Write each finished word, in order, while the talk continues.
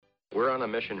We're on a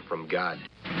mission from God.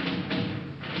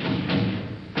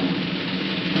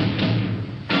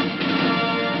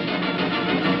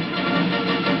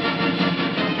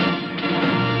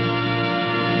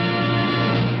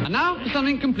 And now for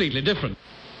something completely different.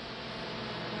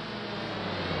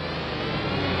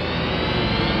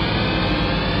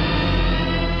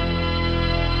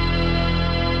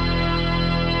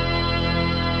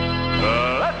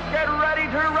 Let's get ready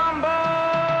to rumble!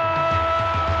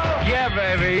 Yeah,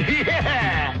 baby,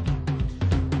 yeah!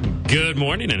 Good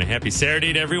morning and a happy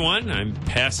Saturday to everyone. I'm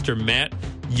Pastor Matt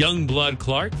Youngblood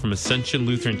Clark from Ascension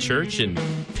Lutheran Church in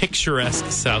picturesque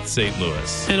South St.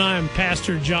 Louis. And I'm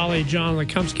Pastor Jolly John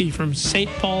Lekumsky from St.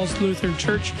 Paul's Lutheran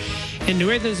Church in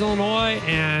New Athens, Illinois,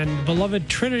 and beloved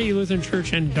Trinity Lutheran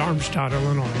Church in Darmstadt,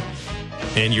 Illinois.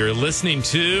 And you're listening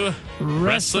to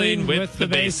Wrestling with the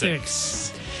Basics.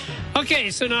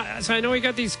 Okay, so I know we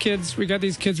got these kids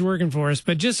working for us,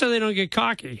 but just so they don't get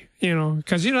cocky,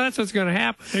 because that's what's going to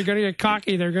happen. They're going to get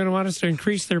cocky. They're going to want us to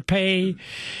increase their pay.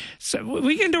 So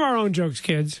we can do our own jokes,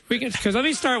 kids. Because let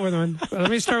me start with one.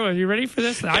 You ready for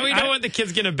this? Yeah, we don't want the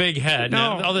kids getting a big head.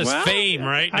 No, all this fame,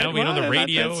 right? Now we know the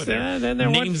radio with their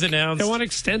names announced. They want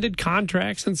extended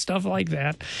contracts and stuff like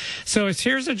that. So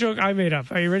here's a joke I made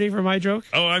up. Are you ready for my joke?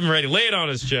 Oh, I'm ready. Lay it on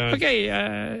us, John. Okay,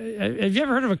 have you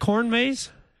ever heard of a corn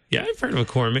maze? Yeah, I've heard of a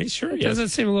corn maze, sure. Does it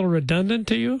seem a little redundant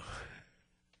to you?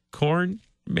 Corn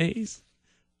maze?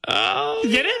 Oh,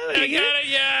 get it? I got it,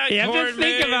 yeah. You have to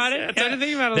think about it. You have to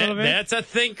think about it a little bit. That's a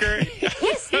thinker.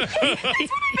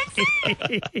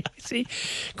 See?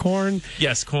 Corn.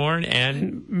 Yes, corn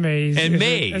and maze. And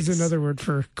maze. Is another word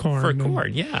for corn. For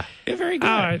corn, yeah. Very good.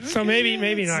 All right, so maybe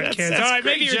not, kids. That's all right,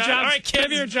 great, maybe your John. jobs. All right, kids,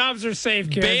 maybe your jobs are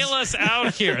safe, kids. Bail us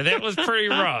out here. That was pretty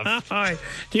rough. All right.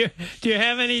 Do you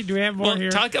have any? Do we have more here?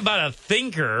 Talk about a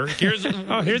thinker. Here's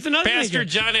another Pastor thinker.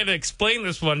 John had to explain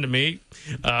this one to me.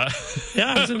 Yeah,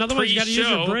 there's another one. You got to use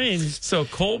your brains. So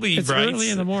Colby it's writes early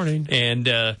in the morning,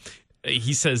 and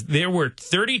he says there were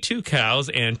 32 cows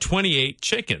and 28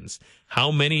 chickens.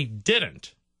 How many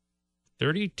didn't?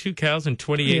 32 cows and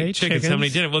 28 chickens. How many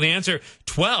didn't? Well, the answer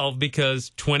 12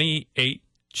 because 28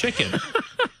 chicken.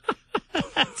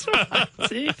 That's right.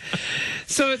 See?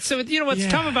 So what's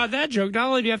tough about that joke? Not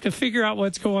only do you have to figure out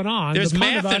what's going on, there's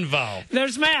math involved.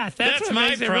 There's math. That's what my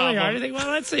makes problem. It really hard. I think, well,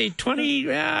 let's see, 20.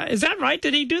 Is that right?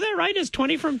 Did he do that right? Is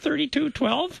 20 from 32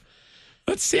 12?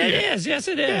 Let's see. It is. Yes,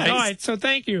 it is. Yeah, all right. So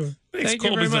thank you. Thank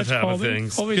you very much, Colby.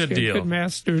 Colby's good deal. Good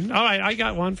math student. All right. I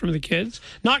got one from the kids.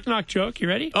 Knock knock joke. You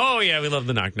ready? Oh yeah, we love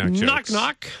the knock knock jokes. Knock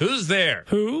knock. Who's there?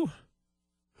 Who?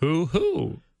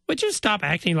 Would you stop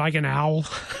acting like an owl?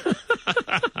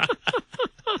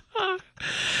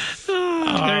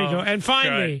 There you go. And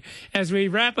finally, as we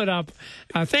wrap it up,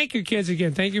 thank you, kids,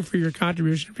 again. Thank you for your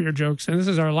contribution, for your jokes. And this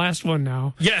is our last one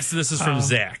now. Yes, this is from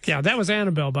Zach. Yeah, that was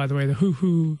Annabelle, by the way,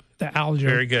 the owl joke.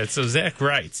 Very good. So Zach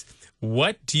writes,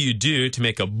 what do you do to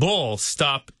make a bull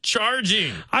stop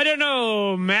charging? I don't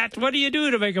know, Matt. What do you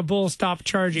do to make a bull stop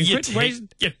charging? You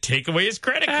take away his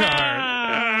credit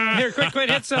card. Here, quick,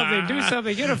 hit something. Do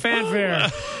something. Get a fanfare.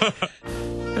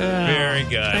 Very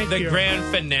good. The grand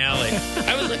finale.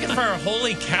 I was looking for a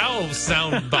holy cow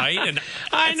sound bite, and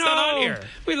I know. Not on here.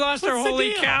 We lost our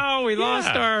holy cow. We lost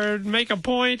our make a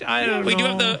point. I don't know.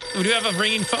 We do have a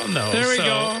ringing phone though. There we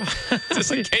go.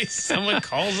 Just in case someone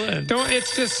calls in.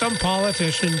 It's just some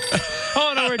politician.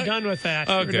 Oh no, we're done with that.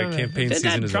 Oh, good. Campaign season is over.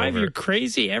 Didn't that drive you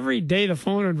crazy? Every day the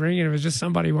phone would ring and it was just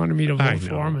somebody wanted me to vote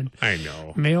for him. I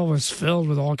know. Mail was filled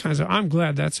with all kinds of. I'm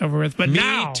glad that's over with. But me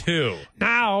now, too.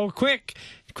 Now, quick,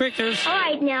 there's. All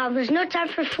right, now there's no time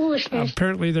for foolishness.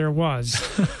 Apparently there was.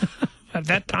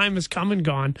 That time has come and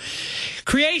gone.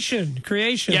 Creation.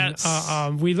 Yes.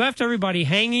 We left everybody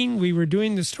hanging. We were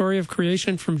doing the story of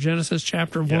creation from Genesis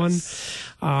chapter 1.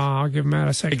 I'll give Matt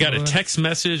a second. I got a text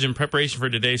message in preparation for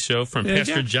today's show from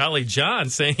Pastor Jolly John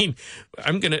saying,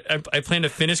 I plan to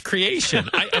finish creation.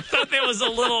 I thought that was a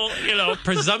little,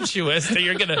 presumptuous that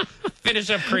you're going to finish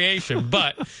up creation,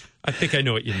 but I think I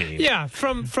know what you mean. Yeah,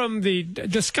 from the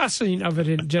discussing of it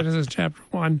in Genesis chapter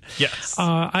 1. Yes.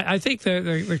 I think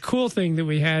the cool thing that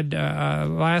we had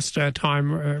last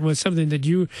time was something that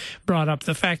you brought up,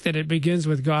 the fact that it begins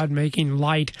with God making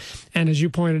light. And as you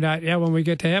pointed out, when we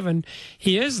get to heaven,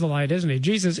 he is the light, isn't he?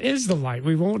 Jesus is the light.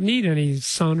 We won't need any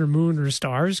sun or moon or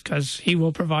stars because he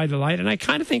will provide the light. And I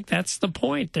kind of think that's the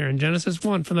point there in Genesis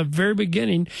 1. From the very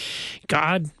beginning,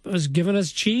 God was giving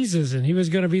us Jesus, and he was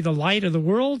going to be the light of the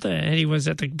world. And he was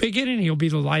at the beginning. He'll be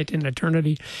the light in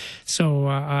eternity. So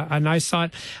a nice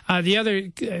thought. The other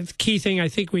key thing I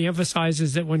think we emphasize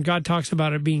is that when God talks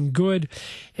about it being good,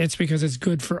 it's because it's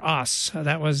good for us.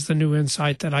 That was the new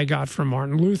insight that I got from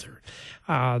Martin Luther.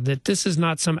 that this is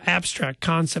not some abstract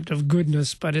concept of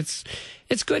goodness, but it's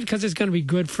good because it's going to be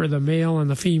good for the male and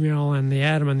the female and the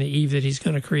Adam and the Eve that he's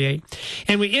going to create.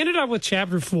 And we ended up with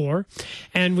chapter 4,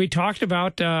 and we talked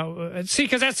about,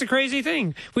 because that's the crazy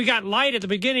thing. We got light at the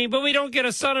beginning, but we don't get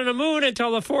a sun and a moon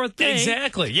until the 4th day.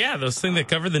 Exactly. Yeah, those things that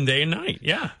cover the day and night.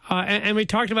 Yeah. And we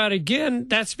talked about, again,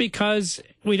 that's because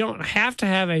we don't have to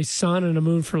have a sun and a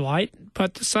moon for light,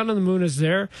 but the sun and the moon is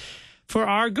there for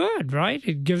our good, right?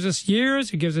 It gives us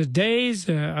years, it gives us days.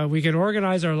 We can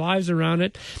organize our lives around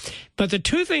it. But the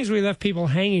two things we left people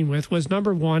hanging with was,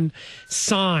 number one,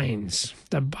 signs.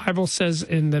 The Bible says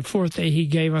in the 4th day he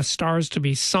gave us stars to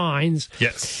be signs.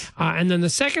 Yes. And then the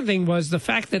second thing was the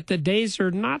fact that the days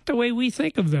are not the way we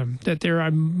think of them, that they're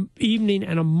an evening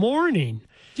and a morning.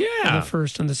 Yeah. The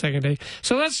first and the second day.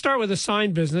 So let's start with the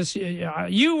sign business.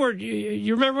 You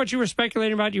remember what you were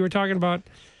speculating about? You were talking about.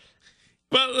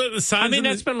 Well, the signs.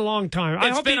 That's been a long time. I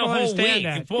hope been a people whole understand week.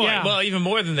 that. Boy, Yeah. well, even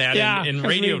more than that in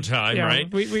radio time,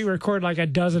 right? We record like a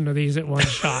dozen of these at one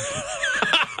shot.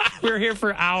 We're here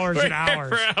for hours and hours.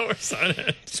 For hours on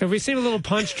it. So if we seem a little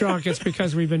punch drunk, it's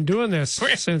because we've been doing this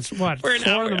since what? We're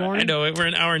 4 in the morning. I know we're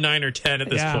an hour 9 or 10 at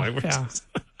this point. We're just...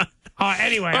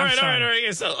 Anyway, all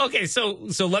right.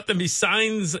 So let them be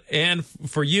signs, and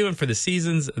for you and for the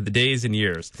seasons, the days and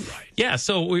years. Right. Yeah.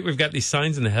 So we've got these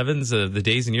signs in the heavens of the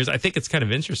days and years. I think it's kind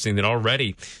of interesting that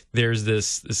already there's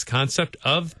this concept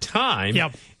of time.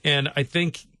 Yep. And I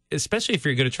think, especially if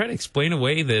you're going to try to explain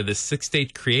away the 6-day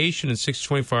creation and 6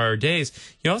 24-hour days,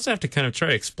 you also have to kind of try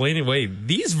to explain away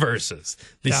these verses,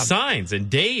 these signs and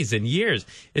days and years.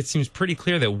 It seems pretty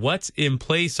clear that what's in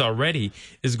place already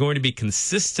is going to be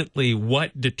consistently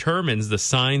what determines the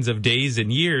signs of days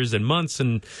and years and months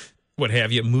and what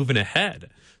have you moving ahead.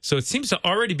 So it seems to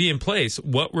already be in place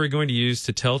what we're going to use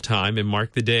to tell time and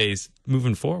mark the days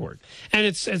moving forward. And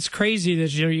it's crazy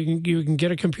that you can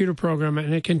get a computer program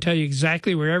and it can tell you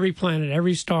exactly where every planet,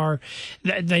 every star,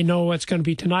 they know what's going to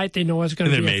be tonight. They know what's going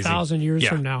to be amazing. 1,000 years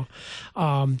from now.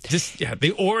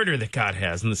 The order that God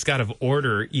has, and this God of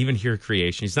order, even here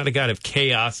creation. He's not a God of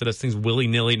chaos that does things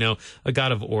willy-nilly. No, a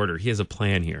God of order. He has a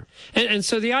plan here. And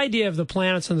so the idea of the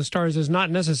planets and the stars is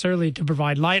not necessarily to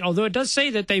provide light, although it does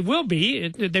say that they will be.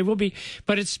 They will be,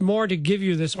 but it's more to give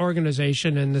you this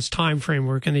organization and this time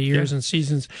framework and the years and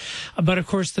seasons. But of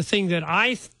course, the thing that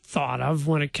I thought of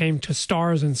when it came to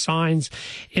stars and signs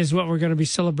is what we're going to be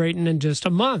celebrating in just a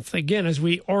month. Again, as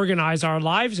we organize our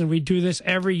lives, and we do this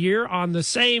every year on the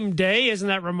same day. Isn't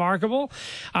that remarkable?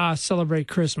 Celebrate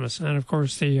Christmas. And of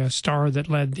course, the star that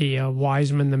led the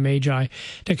wise men, the Magi,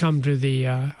 to come to the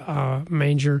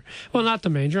manger. Well, not the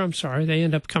manger. I'm sorry. They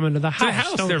end up coming to the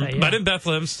house. But in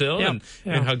Bethlehem still, and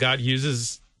how God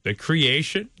uses the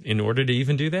creation in order to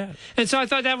even do that. And so I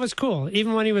thought that was cool.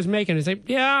 Even when he was making it, like,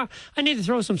 I need to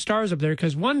throw some stars up there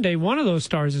because one day one of those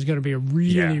stars is going to be a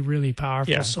really, really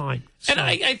powerful sign. So. And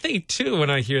I think, too, when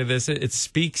I hear this, it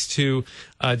speaks to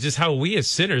just how we as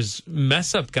sinners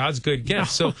mess up God's good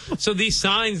gifts. So these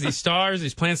signs, these stars,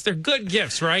 these plants, they're good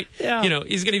gifts, right? Yeah. You know,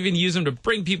 he's going to even use them to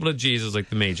bring people to Jesus like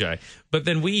the Magi. But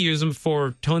then we use them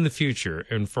for telling the future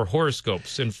and for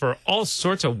horoscopes and for all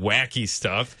sorts of wacky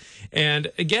stuff. And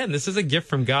again, this is a gift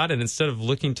from God. And instead of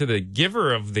looking to the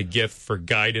giver of the gift for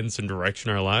guidance and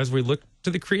direction in our lives, we look to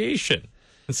the creation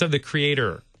instead of the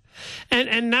creator.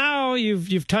 And now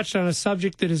you've touched on a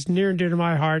subject that is near and dear to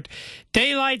my heart: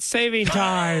 daylight saving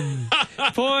time.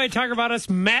 Boy, talk about us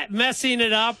messing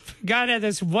it up. God had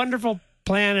this wonderful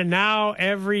plan, and now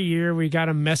every year we got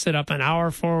to mess it up an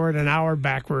hour forward, an hour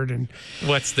backward. And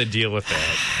what's the deal with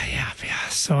that? Yeah.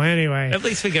 So anyway, at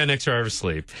least we got an extra hour of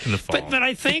sleep in the fall. But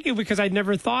I think because I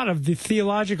never thought of the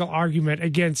theological argument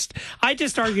against. I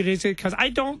just argued it because I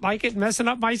don't like it messing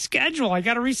up my schedule. I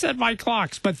got to reset my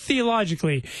clocks. But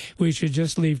theologically, we should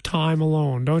just leave time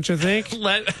alone, don't you think?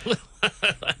 Let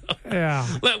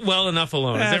well enough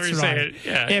alone. That's is that what you're right.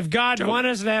 saying? Yeah. If God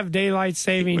wanted us to have daylight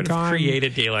saving time,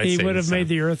 created daylight He saving would have time. made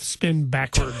the earth spin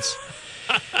backwards.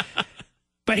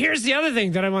 But here's the other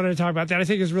thing that I wanted to talk about that I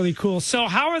think is really cool. So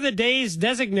how are the days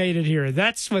designated here?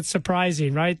 That's what's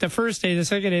surprising, right? The first day, the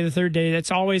second day, the third day,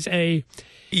 that's always a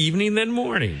evening then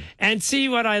morning. And see,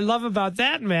 what I love about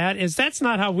that, Matt, is that's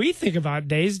not how we think about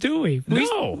days, do we?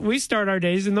 No. We start our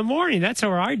days in the morning. That's how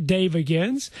our day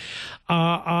begins.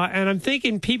 And I'm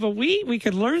thinking, people, we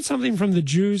could learn something from the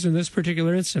Jews in this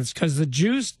particular instance, because the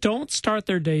Jews don't start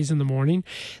their days in the morning.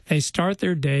 They start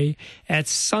their day at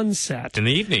sunset. In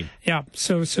the evening. Yeah.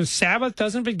 So Sabbath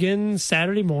doesn't begin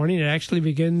Saturday morning. It actually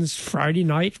begins Friday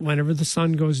night whenever the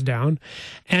sun goes down.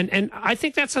 And I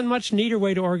think that's a much neater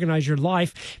way to organize your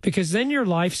life, because then your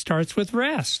life starts with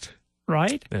rest.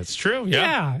 right? That's true.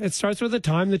 Yeah. It starts with a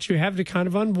time that you have to kind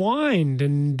of unwind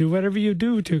and do whatever you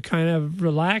do to kind of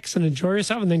relax and enjoy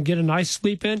yourself and then get a nice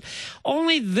sleep in.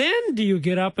 Only then do you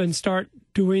get up and start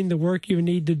doing the work you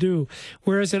need to do.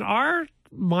 Whereas in our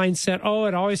mindset,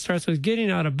 it always starts with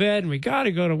getting out of bed and we got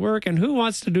to go to work, and who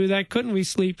wants to do that? Couldn't we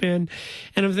sleep in?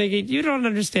 And I'm thinking, you don't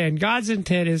understand. God's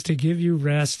intent is to give you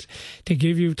rest, to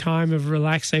give you time of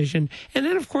relaxation. And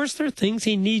then, of course, there are things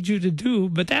he needs you to do,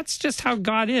 but that's just how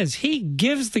God is. He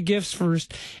gives the gifts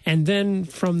first, and then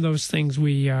from those things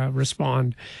we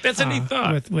respond. That's a neat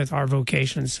thought. With our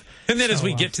vocations. And then as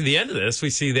we get to the end of this, we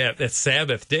see that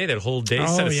Sabbath day, that whole day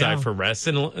set aside for rest.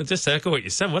 And just to echo what you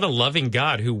said, what a loving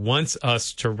God who wants us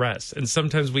to rest. And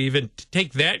sometimes we even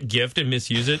take that gift and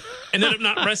misuse it and end up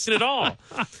not resting at all.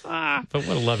 But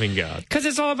what a loving God. Because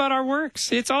it's all about our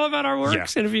works. It's all about our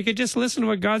works. Yeah. And if you could just listen to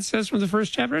what God says from the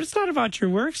first chapter, it's not about your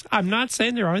works. I'm not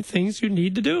saying there aren't things you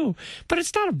need to do, but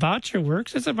it's not about your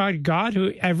works. It's about God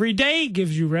who every day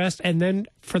gives you rest, and then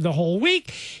for the whole week,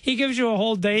 he gives you a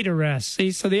whole day to rest.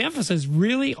 See, so the emphasis is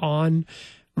really on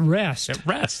rest. That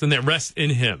rest, and that rest in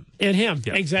him. In him,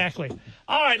 exactly.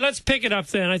 All right, let's pick it up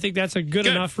then. I think that's a good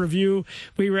enough review.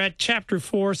 We were at chapter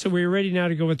 4, so we're ready now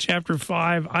to go with chapter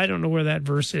 5. I don't know where that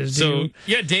verse is.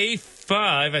 Day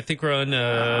 5, I think we're on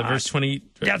verse 20.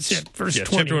 That's it, verse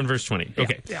 20. Chapter 1, verse 20.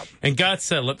 Okay. Yeah. And God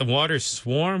said, let the waters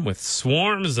swarm with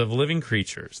swarms of living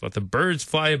creatures. Let the birds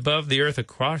fly above the earth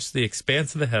across the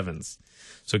expanse of the heavens.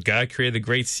 So God created the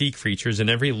great sea creatures and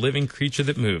every living creature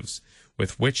that moves,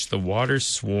 with which the waters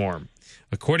swarm,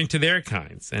 according to their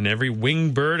kinds, and every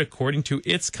winged bird according to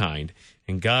its kind.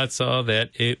 And God saw that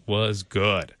it was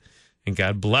good. And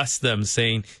God blessed them,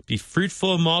 saying, be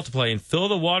fruitful and multiply, and fill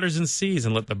the waters and seas,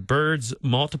 and let the birds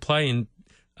multiply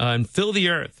and fill the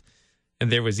earth.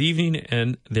 And there was evening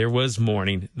and there was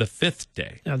morning, the 5th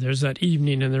day. Now there's that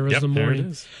evening and there was the morning. There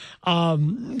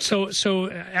it is.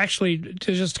 So actually,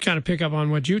 to just kind of pick up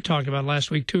on what you talked about last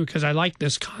week too, because I like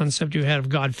this concept you had of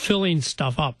God filling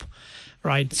stuff up,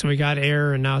 right? So we got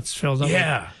air and now it's filled up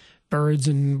with birds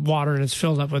and water, and it's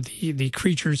filled up with the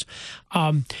creatures.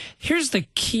 Here's the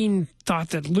keen thought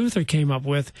that Luther came up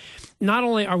with. Not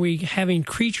only are we having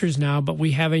creatures now, but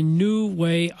we have a new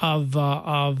way of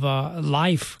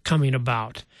life coming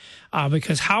about.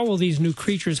 Because how will these new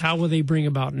creatures, how will they bring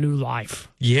about new life?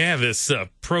 Yeah, this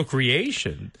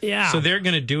procreation. Yeah. So they're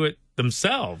going to do it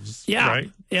themselves. Yeah.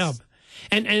 Right? Yeah.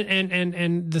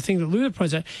 And the thing that Luther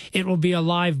points out, it will be a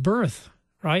live birth.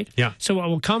 Right? Yeah. So what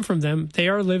will come from them, they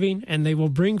are living, and they will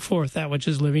bring forth that which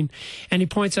is living. And he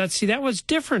points out, see, that was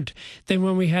different than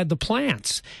when we had the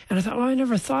plants. And I thought, I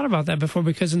never thought about that before,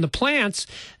 because in the plants,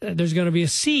 there's going to be a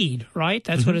seed, right?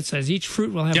 That's what it says. Each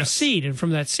fruit will have a seed, and from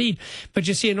that seed. But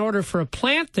you see, in order for a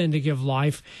plant then to give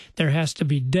life, there has to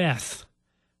be death,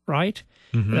 right?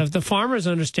 Mm-hmm. The farmers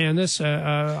understand this.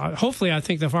 Hopefully, I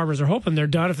think the farmers are hoping they're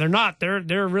done. If they're not,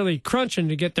 they're really crunching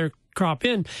to get their crop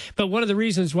in. But one of the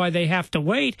reasons why they have to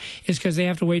wait is because they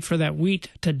have to wait for that wheat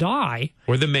to die.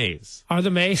 Or the maize. Or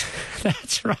the maize.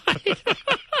 That's right.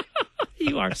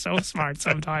 You are so smart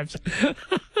sometimes.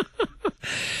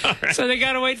 Right. So they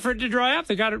got to wait for it to dry up.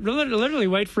 They got to literally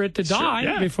wait for it to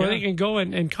die before they can go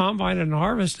and combine it and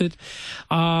harvest it.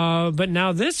 But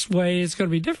now this way it's going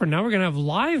to be different. Now we're going to have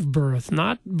live birth,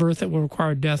 not birth that will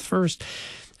require death first.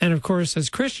 And of course,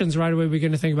 as Christians, right away we're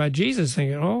going to think about Jesus,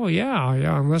 thinking,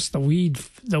 unless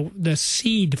the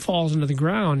seed falls into the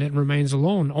ground, it remains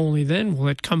alone. Only then will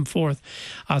it come forth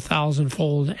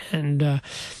 1,000-fold. And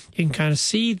you can kind of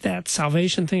see that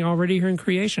salvation thing already here in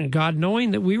creation. God knowing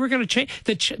that we were going to change.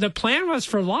 The plan was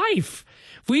for life.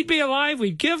 We'd be alive.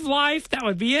 We'd give life. That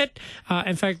would be it.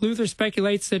 In fact, Luther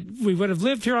speculates that we would have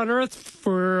lived here on earth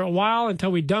for a while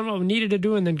until we'd done what we needed to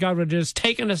do, and then God would have just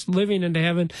taken us living into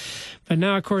heaven. But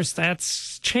now, of course,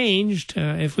 that's changed.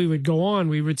 If we would go on,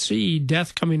 we would see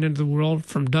death coming into the world.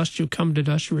 From dust you come, to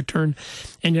dust you return.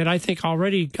 And yet I think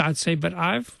already God say, but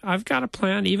I've got a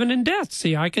plan even in death.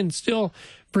 See, I can still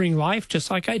bring life,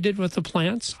 just like I did with the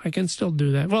plants. I can still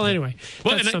do that. Well, anyway.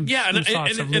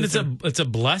 It's a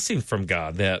blessing from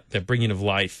God, that bringing of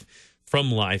life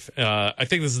from life. I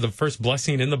think this is the first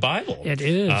blessing in the Bible. It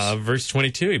is. Verse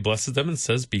 22, he blesses them and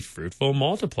says, be fruitful and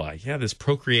multiply. Yeah, this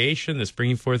procreation, this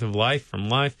bringing forth of life from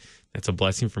life, that's a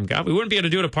blessing from God. We wouldn't be able to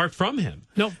do it apart from him.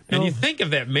 No. And you think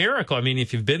of that miracle. I mean,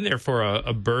 if you've been there for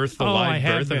a birth, live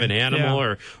birth of an animal,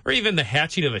 or even the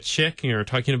hatching of a chick, you're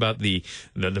talking about the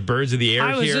birds of the air.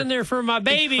 I was in there for my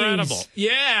babies. Incredible.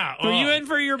 Yeah. Were you in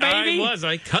for your baby? I was.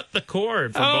 I cut the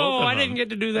cord for both of them. I didn't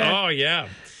get to do that. Oh, yeah.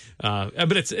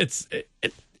 But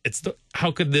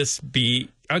how could this be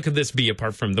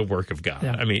apart from the work of God?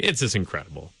 Yeah. I mean, it's just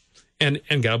incredible. And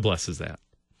God blesses that.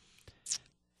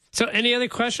 So, any other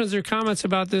questions or comments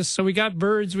about this? So, we got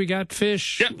birds, we got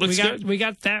fish. Yeah, looks good. We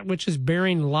got that which is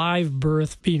bearing live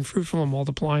birth, being fruitful and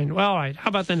multiplying. Well, all right. How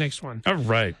about the next one? All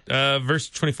right. Verse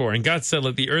 24. And God said,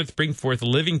 let the earth bring forth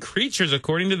living creatures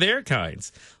according to their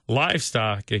kinds,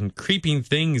 livestock and creeping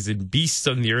things and beasts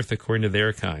on the earth according to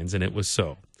their kinds. And it was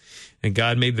so. And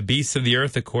God made the beasts of the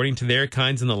earth according to their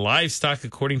kinds, and the livestock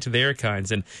according to their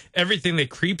kinds, and everything that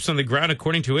creeps on the ground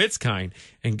according to its kind.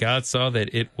 And God saw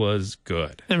that it was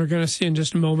good. And we're going to see in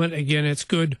just a moment, again, it's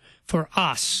good for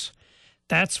us.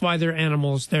 That's why they're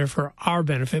animals, they're for our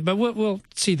benefit. But we'll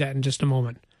see that in just a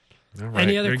moment. All right.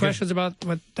 Any other questions about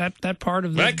what that part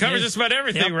of the that covers just about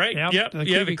everything, right? Yep.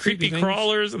 The creepy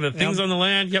crawlers and the things on the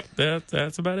land. Yep,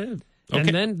 that's about it.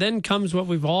 Okay. And then comes what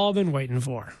we've all been waiting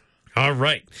for. All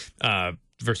right.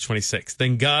 Verse 26.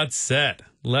 Then God said,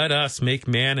 let us make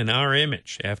man in our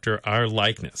image, after our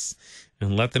likeness,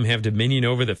 and let them have dominion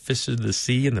over the fishes of the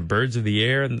sea and the birds of the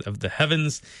air and of the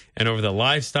heavens, and over the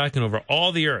livestock and over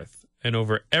all the earth, and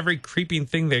over every creeping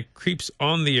thing that creeps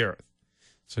on the earth.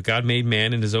 So God made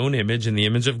man in his own image. In the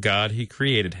image of God he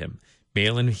created him.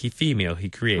 Male and female he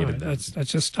created them. Let's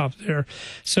just stop there.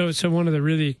 So one of the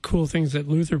really cool things that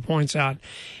Luther points out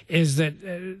is that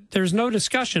there's no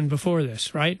discussion before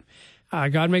this, right?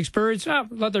 God makes birds.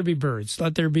 Let there be birds.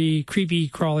 Let there be creepy,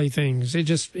 crawly things. It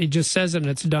just says it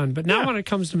and it's done. But now when it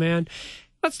comes to man,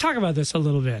 let's talk about this a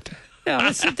little bit. Yeah,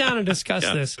 let's sit down and discuss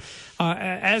this.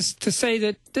 As to say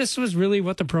that this was really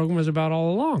what the program was about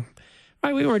all along.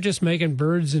 Right, we weren't just making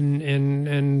birds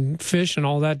and fish and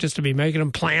all that just to be making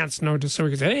them plants. No, just so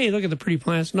we could say, hey, look at the pretty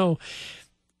plants. No,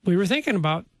 we were thinking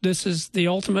about this is the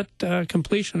ultimate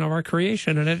completion of our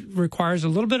creation, and it requires a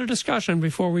little bit of discussion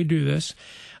before we do this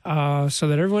so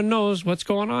that everyone knows what's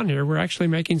going on here. We're actually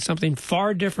making something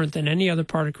far different than any other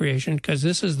part of creation because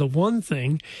this is the one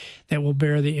thing that will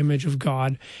bear the image of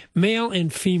God, male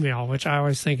and female, which I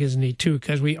always think is neat too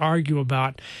because we argue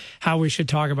about how we should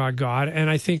talk about God. And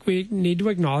I think we need to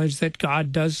acknowledge that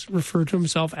God does refer to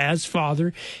himself as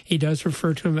Father. He does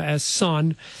refer to him as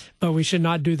Son. But we should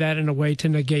not do that in a way to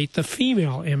negate the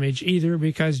female image either,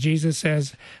 because Jesus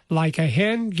says, like a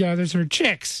hen gathers her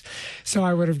chicks, so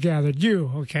I would have gathered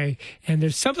you, okay? And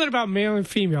there's something about male and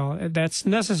female that's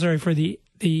necessary for the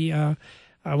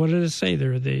what did it say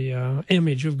there? The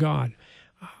image of God.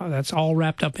 That's all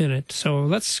wrapped up in it. So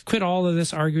let's quit all of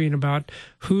this arguing about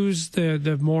who's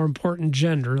the more important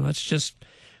gender. Let's just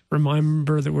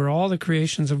remember that we're all the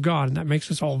creations of God, and that makes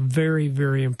us all very,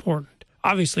 very important.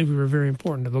 Obviously, we were very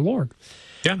important to the Lord.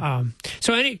 Yeah.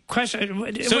 So, any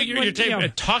question? So you're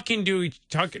talking to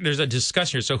there's a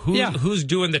discussion here. So who's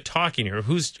doing the talking here?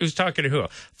 Who's talking to who? I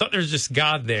thought there's just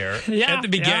God there at the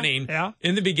beginning. Yeah.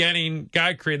 In the beginning,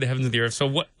 God created the heavens and the earth.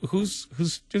 So who's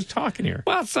just talking here?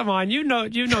 Well, come on, you know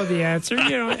the answer.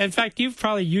 In fact, you've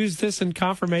probably used this in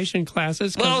confirmation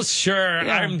classes. Well, sure.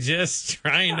 Yeah. I'm just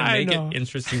trying to make it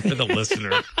interesting for the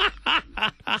listener.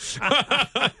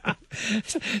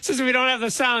 Since we don't have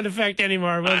the sound effect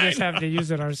anymore, we'll just have to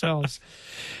use it ourselves.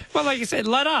 Well, like you said,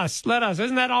 let us.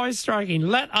 Isn't that always striking?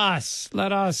 Let us,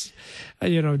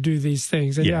 do these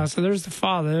things. And so there's the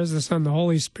Father, there's the Son, the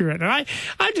Holy Spirit. And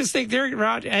I just think they're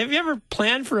around. Have you ever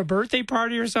planned for a birthday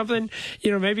party or something?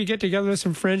 Maybe get together with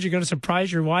some friends. You're going to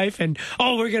surprise your wife and,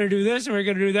 we're going to do this and we're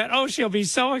going to do that. Oh, she'll be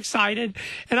so excited.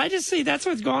 And I just see that's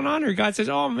what's going on here. God says,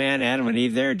 oh man, Adam and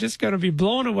Eve, they're just going to be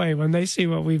blown away when they see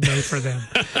what we've made for them.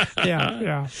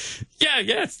 Yeah.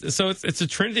 So it's a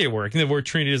Trinity at work. And the word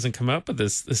Trinity doesn't come up, but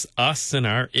this us and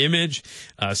our image,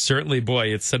 certainly,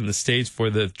 boy, it's setting the stage for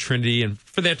the Trinity and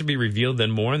for that to be revealed then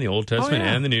more in the Old Testament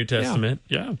and the New Testament.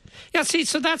 Yeah. See,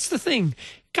 so that's the thing.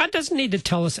 God doesn't need to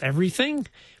tell us everything.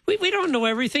 We don't know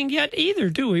everything yet either,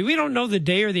 do we? We don't know the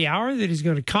day or the hour that he's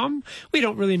going to come. We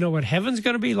don't really know what heaven's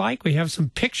going to be like. We have some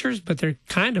pictures, but they're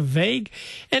kind of vague.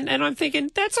 And I'm thinking,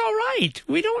 that's all right.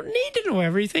 We don't need to know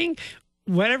everything.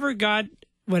 Whatever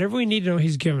we need to know,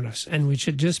 he's given us. And we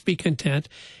should just be content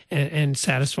and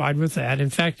satisfied with that. In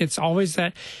fact, it's always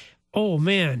that, oh,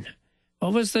 man,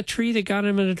 what was the tree that got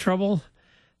him into trouble?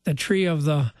 The tree of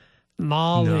the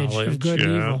knowledge of good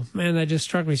and evil. Man, that just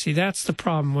struck me. See, that's the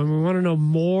problem. When we want to know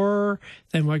more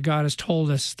than what God has told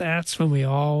us, that's when we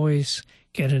always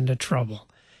get into trouble.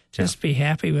 Just be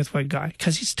happy with what God,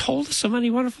 because he's told us so many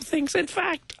wonderful things. In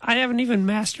fact, I haven't even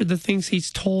mastered the things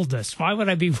he's told us. Why would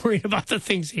I be worried about the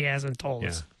things he hasn't told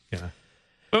us? Yeah.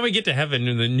 When we get to heaven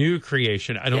in the new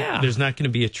creation, there's not going to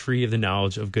be a tree of the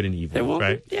knowledge of good and evil,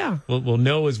 right? Yeah. We'll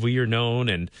know as we are known,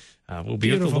 and we'll be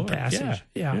beautiful with the Lord. Passage.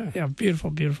 Yeah. Beautiful,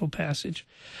 beautiful passage.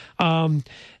 You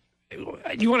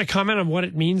want to comment on what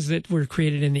it means that we're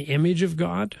created in the image of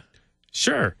God?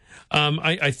 Sure.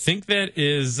 I think that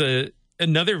is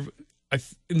another,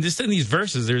 just in these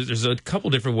verses, there's a couple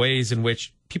different ways in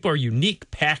which people are unique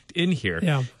packed in here.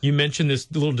 Yeah. You mentioned this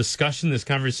little discussion, this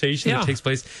conversation Yeah. that takes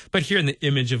place, but here in the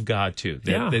image of God too,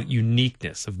 that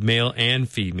uniqueness of male and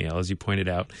female, as you pointed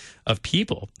out, of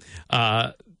people.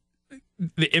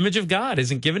 The image of God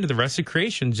isn't given to the rest of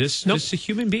creation, just to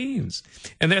human beings.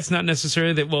 And that's not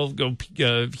necessarily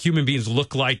that, human beings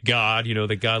look like God,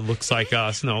 that God looks like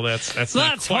us. No, that's Let's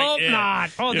not quite hope it.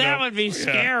 not. Oh, that would be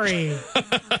scary.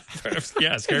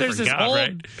 Yeah, scary There's for this God, old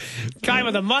right? guy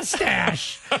with a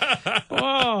mustache.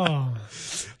 Oh.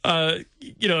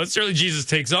 Certainly Jesus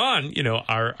takes on,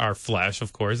 our flesh,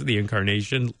 of course, the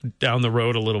incarnation down the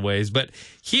road a little ways. But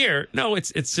here, no,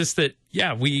 it's just that,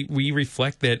 we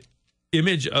reflect that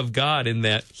image of God in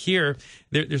that here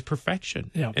there's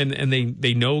perfection. Yeah. And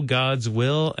they know God's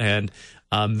will, and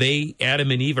they,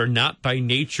 Adam and Eve, are not by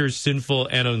nature sinful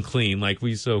and unclean like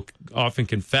we so often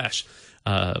confess,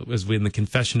 as in the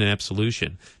confession and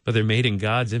absolution, but they're made in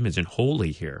God's image and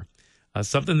holy here.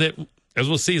 Something that, as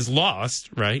we'll see, is lost,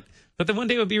 right? But then one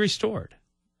day will be restored.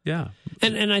 Yeah.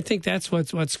 And I think that's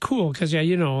what's cool, because,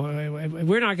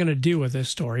 we're not going to deal with this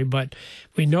story, but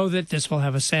we know that this will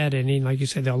have a sad ending. Like you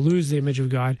said, they'll lose the image of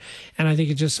God. And I think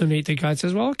it's just so neat that God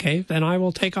says, well, okay, then I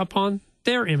will take upon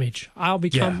their image. I'll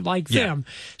become like them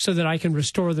so that I can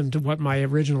restore them to what my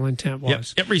original intent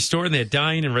was. Yep, restore in that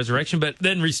dying and resurrection, but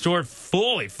then restore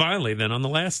fully, finally, then on the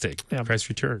last day, Christ's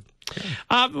return.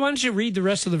 Why don't you read the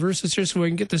rest of the verses here so we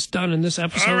can get this done in this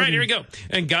episode? All right, here we go.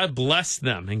 And God blessed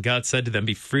them, and God said to them,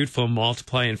 be fruitful and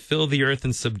multiply and fill the earth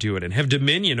and subdue it, and have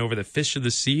dominion over the fish of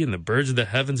the sea and the birds of the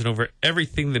heavens and over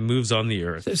everything that moves on the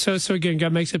earth. So again,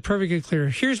 God makes it perfectly clear.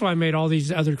 Here's why I made all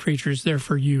these other creatures there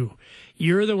for you.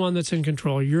 You're the one that's in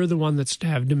control. You're the one that's to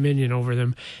have dominion over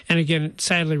them. And again,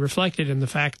 sadly reflected in the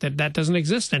fact that that doesn't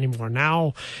exist anymore.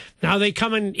 Now they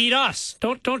come and eat us.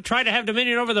 Don't try to have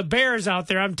dominion over the bears out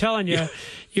there. I'm telling you,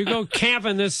 you go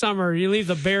camping this summer, you leave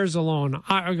the bears alone.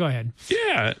 Go ahead.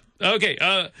 Yeah.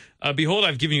 Okay. Behold,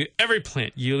 I've given you every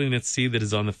plant yielding its seed that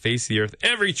is on the face of the earth,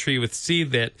 every tree with seed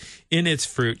that in its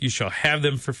fruit you shall have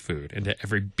them for food, and to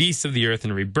every beast of the earth and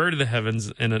every bird of the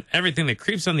heavens and on everything that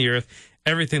creeps on the earth,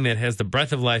 everything that has the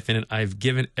breath of life in it, I have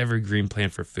given every green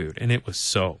plant for food. And it was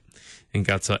so. And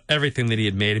God saw everything that he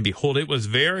had made, and behold, it was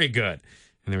very good.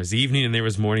 And there was evening and there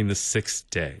was morning the sixth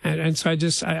day. And so I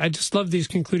just love these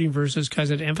concluding verses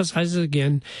because it emphasizes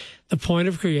again the point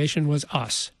of creation was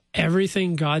us.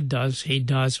 Everything God does, he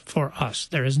does for us.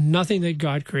 There is nothing that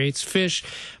God creates, fish,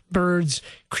 birds,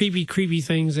 creepy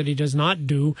things that he does not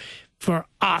do for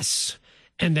us,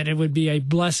 and that it would be a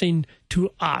blessing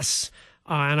to us.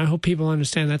 And I hope people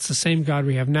understand that's the same God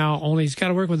we have now, only he's got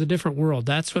to work with a different world.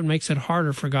 That's what makes it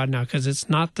harder for God now, because it's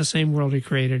not the same world he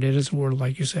created. It is a world,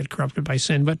 like you said, corrupted by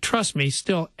sin. But trust me,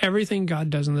 still, everything God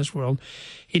does in this world,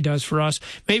 he does for us.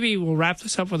 Maybe we'll wrap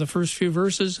this up with the first few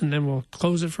verses, and then we'll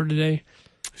close it for today.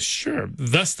 Sure.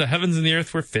 Thus the heavens and the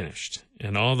earth were finished,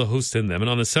 and all the host in them. And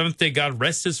on the seventh day God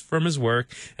rested from his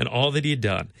work and all that he had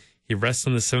done. He rests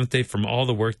on the seventh day from all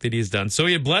the work that he has done. So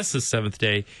he had blessed the seventh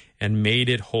day and made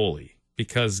it holy,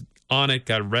 because on it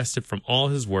God rested from all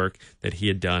his work that he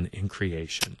had done in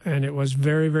creation. And it was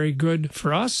very, very good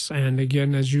for us. And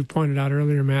again, as you pointed out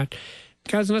earlier, Matt,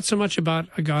 God's not so much about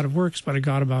a God of works, but a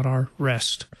God about our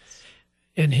rest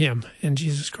in him, in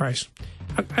Jesus Christ.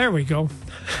 There we go.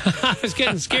 I was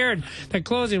getting scared that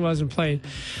closing wasn't played.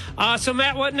 So,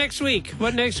 Matt, what next week?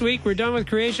 We're done with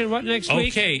creation. What next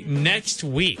week? Okay, next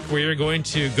week we are going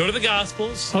to go to the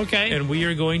Gospels. Okay. And we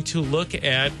are going to look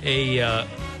at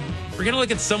we're going to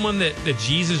look at someone that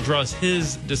Jesus draws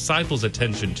his disciples'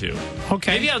 attention to.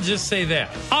 Okay. Maybe I'll just say that.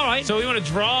 All right. So we want to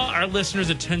draw our listeners'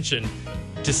 attention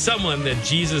to someone that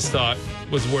Jesus thought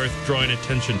was worth drawing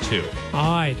attention to.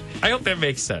 All right. I hope that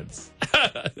makes sense.